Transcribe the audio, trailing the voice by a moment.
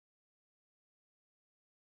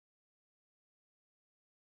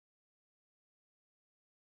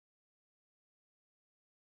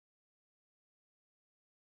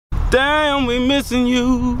Damn, we missing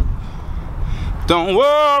you. Don't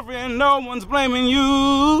worry, no one's blaming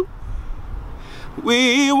you.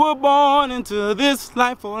 We were born into this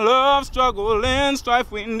life full of struggle and strife.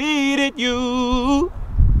 We needed you.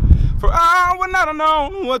 For I would not have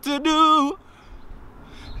known what to do.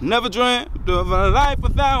 Never dreamt of a life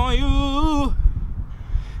without you.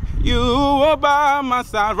 You were by my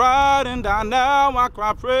side, right and die. Now I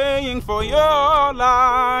cry praying for your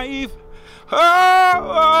life.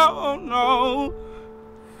 Oh, no,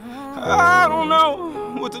 I don't know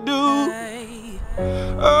what to do.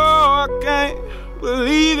 Oh, I can't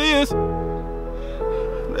believe this.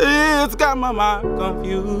 It's got my mind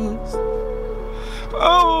confused.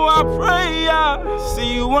 Oh, I pray I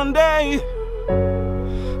see you one day.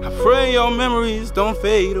 I pray your memories don't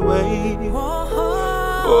fade away.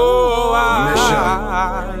 Oh,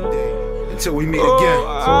 until we meet again.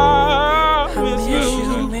 I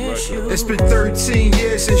miss you. It's been 13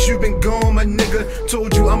 years since you've been gone, my nigga.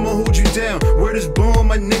 Told you I'ma hold you down. Word is born,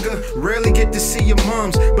 my nigga. Rarely get to see your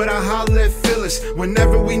moms, but I holler at Phyllis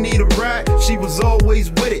whenever we need a ride. She was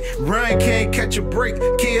always with it. Ryan can't catch a break.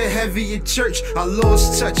 Kid heavy in church. I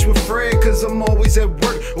lost touch with Fred cause I'm always at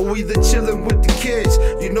work or either chilling with the kids.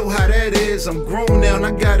 You know how that is. I'm grown now and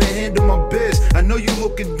I gotta handle my biz. I know you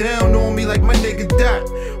looking down on me like my nigga Doc.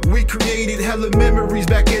 We created hella memories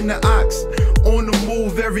back in the Ox. On the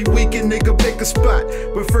move every weekend, nigga, pick a spot.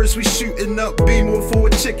 But first we shooting up B-more for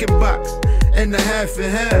a chicken box and a half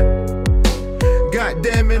and half. God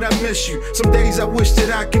damn it, I miss you. Some days I wish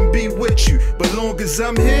that I can be with you, but long as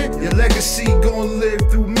I'm here, your legacy gon' live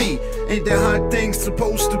through me. Ain't that how things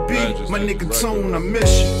supposed to be? My nigga Tone, I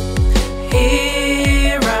miss you.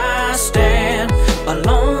 Here I stand,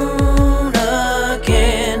 alone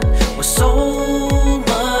again, with so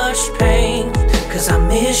much pain. Cause I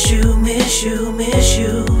miss you, miss you, miss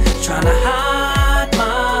you. Trying to hide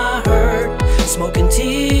my hurt, smoking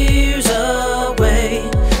tears away.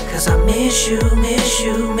 Cause I miss you, miss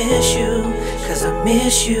you, miss you. Cause I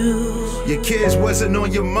miss you. Your kids wasn't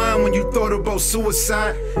on your mind when you thought about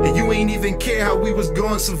suicide, and you ain't even care how we was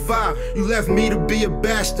gonna survive. You left me to be a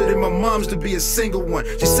bastard and my mom's to be a single one.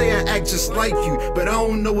 You say I act just like you, but I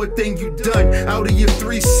don't know a thing you done. Out of your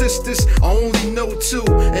 3 sisters, I only know 2,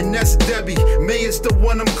 and that's Debbie. May is the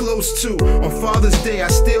one I'm close to. On Father's Day, I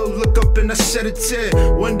still look up and I shed a tear.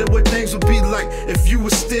 Wonder what things would be like if you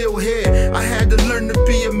were still here. I had to learn to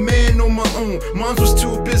be a man on my own. Moms was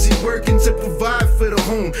too busy working to provide for the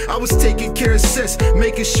home. I was taking care of sis,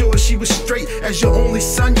 making sure she was straight. As your only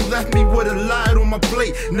son, you left me with a lot on my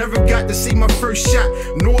plate. Never got to see my first shot,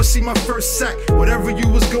 nor see my first sack. Whatever you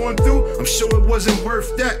was going through, I'm sure it wasn't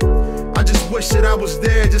worth that. I just wish that I was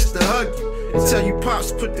there just to hug you and tell you,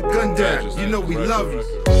 Pops, put the gun down. You know we love you.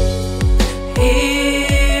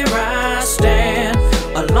 Here I stand,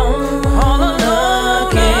 alone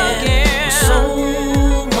again, with so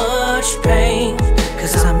much pain.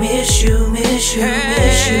 Cause I miss you, miss you,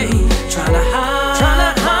 miss you. Trying to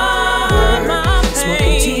hide my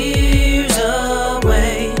smoking tears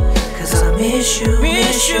away. Cause I miss you,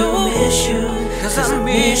 miss you, miss you. Cause I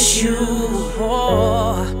miss you.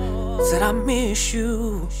 Oh, said I miss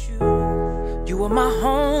you. You were my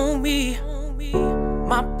homie,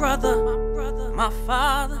 my brother, my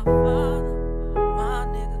father, my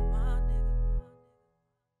nigga.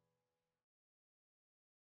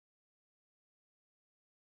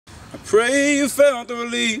 I pray you felt the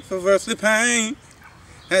relief of earthly pain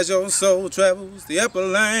as your soul travels the upper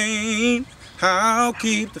lane. I'll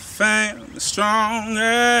keep the fame as strong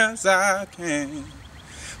as I can.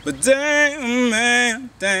 But damn, man,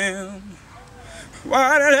 damn,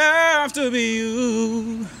 why did it have to be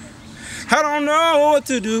you? I don't know what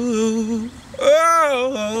to do.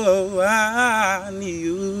 Oh, I need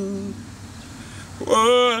you.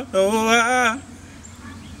 Oh, why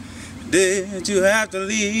did you have to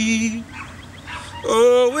leave?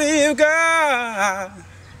 Oh, we've got,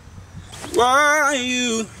 why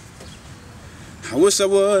you? I wish I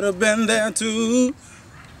would have been there too,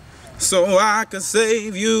 so I could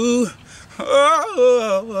save you.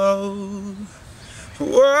 Oh,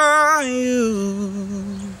 why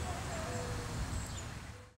you?